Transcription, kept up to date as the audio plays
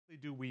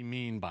do we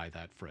mean by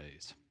that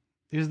phrase?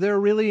 Is there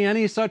really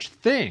any such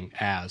thing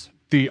as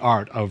the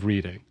art of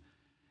reading?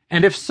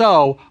 And if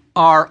so,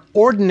 are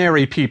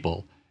ordinary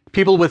people,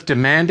 people with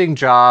demanding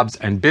jobs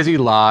and busy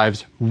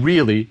lives,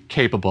 really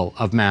capable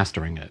of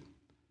mastering it?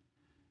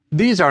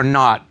 These are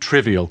not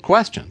trivial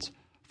questions,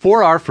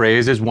 for our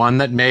phrase is one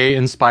that may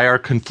inspire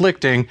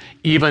conflicting,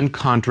 even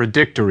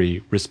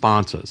contradictory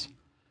responses.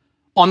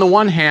 On the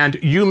one hand,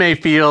 you may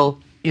feel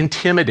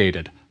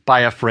intimidated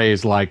by a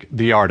phrase like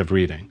the art of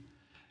reading.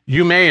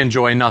 You may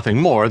enjoy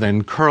nothing more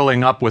than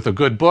curling up with a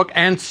good book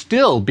and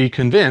still be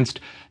convinced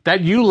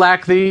that you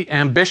lack the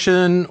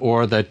ambition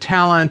or the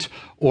talent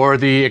or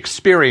the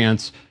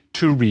experience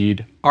to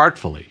read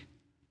artfully.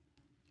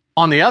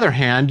 On the other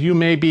hand, you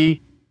may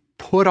be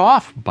put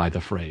off by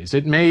the phrase.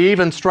 It may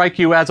even strike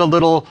you as a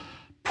little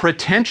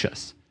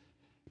pretentious.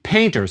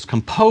 Painters,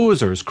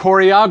 composers,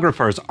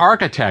 choreographers,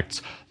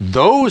 architects,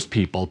 those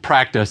people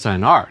practice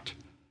an art.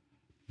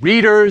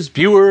 Readers,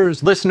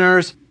 viewers,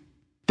 listeners,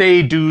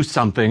 they do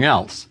something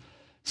else.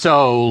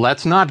 So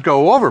let's not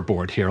go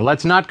overboard here.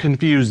 Let's not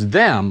confuse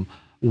them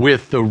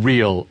with the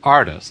real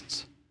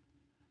artists.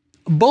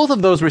 Both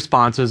of those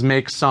responses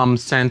make some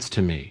sense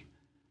to me.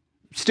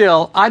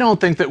 Still, I don't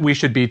think that we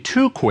should be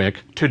too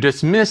quick to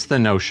dismiss the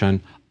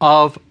notion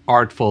of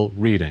artful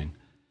reading.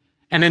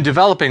 And in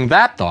developing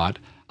that thought,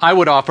 I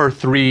would offer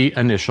 3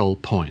 initial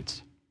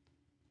points.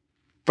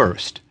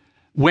 First,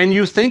 when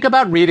you think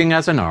about reading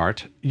as an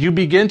art, you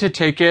begin to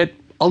take it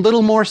a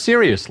little more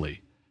seriously.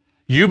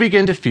 You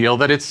begin to feel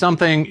that it's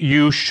something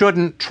you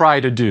shouldn't try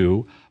to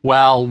do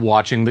while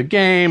watching the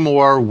game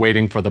or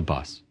waiting for the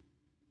bus.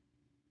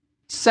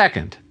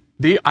 Second,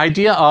 the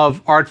idea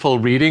of artful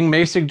reading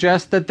may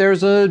suggest that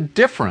there's a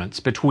difference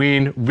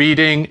between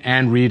reading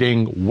and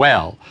reading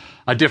well,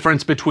 a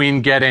difference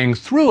between getting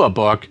through a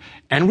book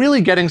and really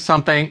getting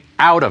something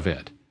out of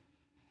it.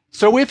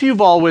 So if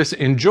you've always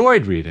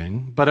enjoyed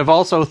reading, but have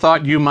also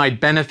thought you might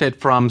benefit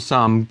from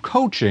some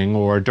coaching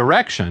or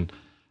direction,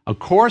 a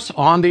course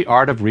on the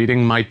art of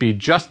reading might be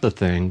just the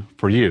thing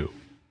for you.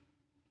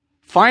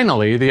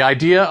 Finally, the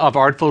idea of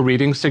artful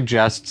reading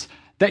suggests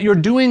that you're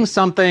doing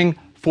something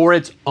for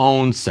its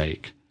own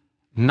sake,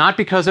 not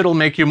because it'll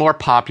make you more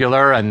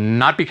popular and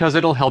not because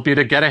it'll help you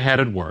to get ahead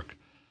at work,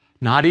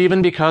 not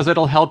even because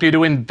it'll help you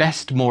to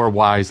invest more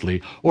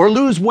wisely or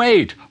lose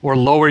weight or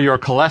lower your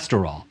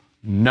cholesterol.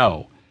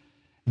 No.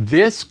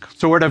 This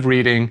sort of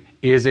reading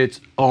is its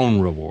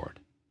own reward.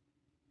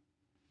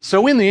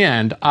 So in the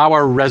end,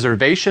 our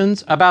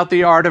reservations about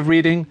the art of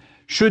reading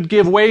should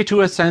give way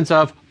to a sense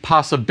of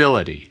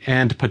possibility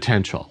and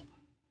potential.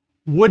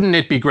 Wouldn't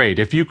it be great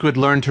if you could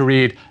learn to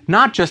read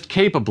not just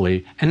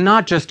capably and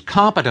not just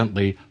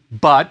competently,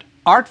 but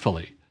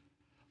artfully?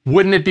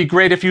 Wouldn't it be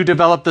great if you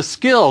developed the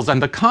skills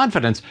and the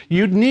confidence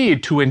you'd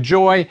need to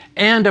enjoy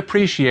and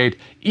appreciate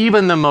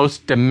even the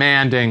most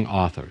demanding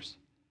authors?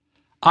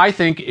 I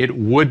think it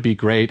would be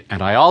great,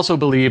 and I also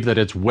believe that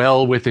it's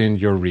well within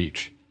your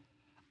reach.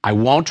 I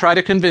won't try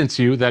to convince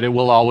you that it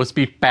will always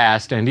be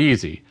fast and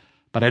easy,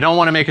 but I don't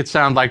want to make it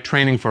sound like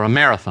training for a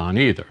marathon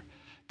either.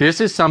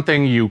 This is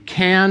something you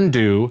can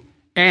do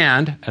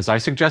and, as I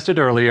suggested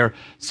earlier,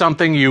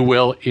 something you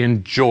will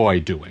enjoy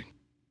doing.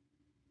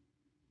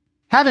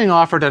 Having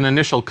offered an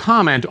initial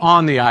comment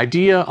on the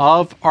idea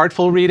of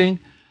artful reading,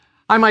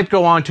 I might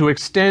go on to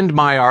extend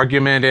my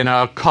argument in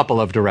a couple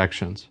of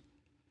directions.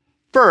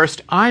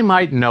 First, I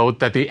might note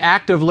that the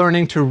act of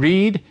learning to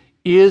read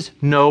is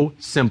no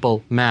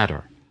simple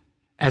matter.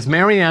 As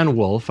Marianne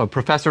Wolf, a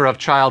professor of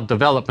child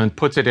development,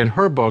 puts it in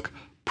her book,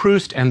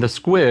 Proust and the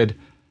Squid,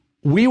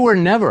 we were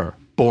never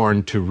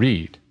born to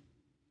read.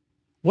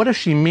 What does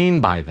she mean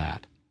by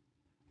that?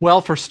 Well,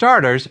 for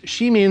starters,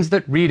 she means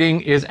that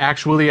reading is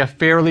actually a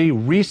fairly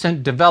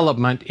recent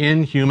development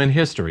in human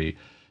history,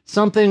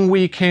 something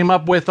we came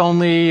up with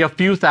only a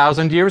few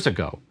thousand years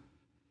ago.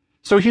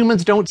 So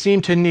humans don't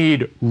seem to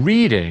need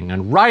reading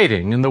and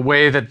writing in the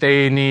way that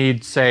they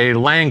need, say,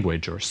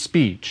 language or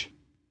speech.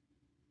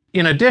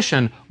 In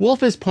addition,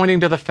 Wolf is pointing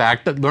to the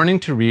fact that learning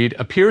to read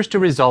appears to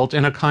result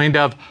in a kind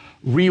of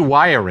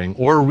rewiring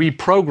or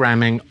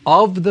reprogramming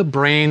of the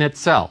brain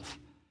itself.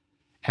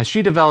 As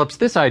she develops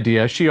this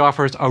idea, she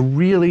offers a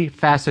really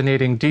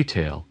fascinating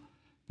detail,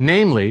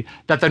 namely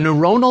that the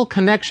neuronal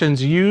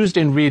connections used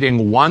in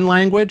reading one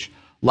language,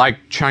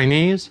 like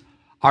Chinese,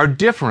 are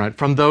different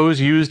from those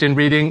used in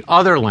reading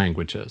other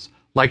languages,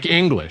 like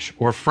English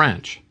or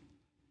French.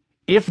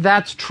 If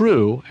that's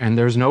true, and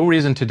there's no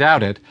reason to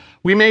doubt it,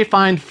 we may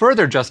find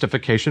further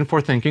justification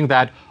for thinking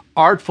that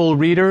artful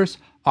readers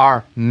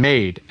are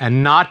made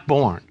and not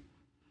born.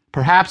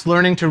 Perhaps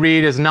learning to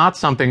read is not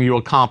something you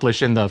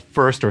accomplish in the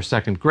first or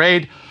second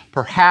grade.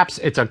 Perhaps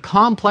it's a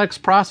complex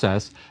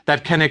process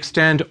that can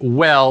extend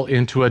well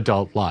into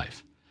adult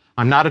life.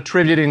 I'm not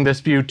attributing this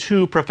view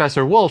to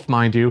Professor Wolf,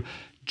 mind you,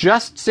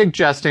 just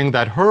suggesting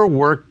that her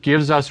work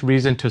gives us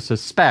reason to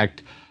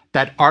suspect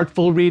that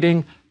artful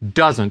reading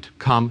doesn't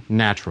come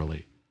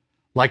naturally.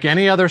 Like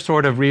any other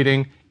sort of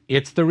reading,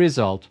 it's the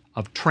result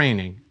of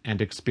training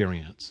and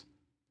experience.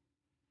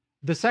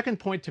 The second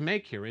point to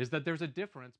make here is that there's a difference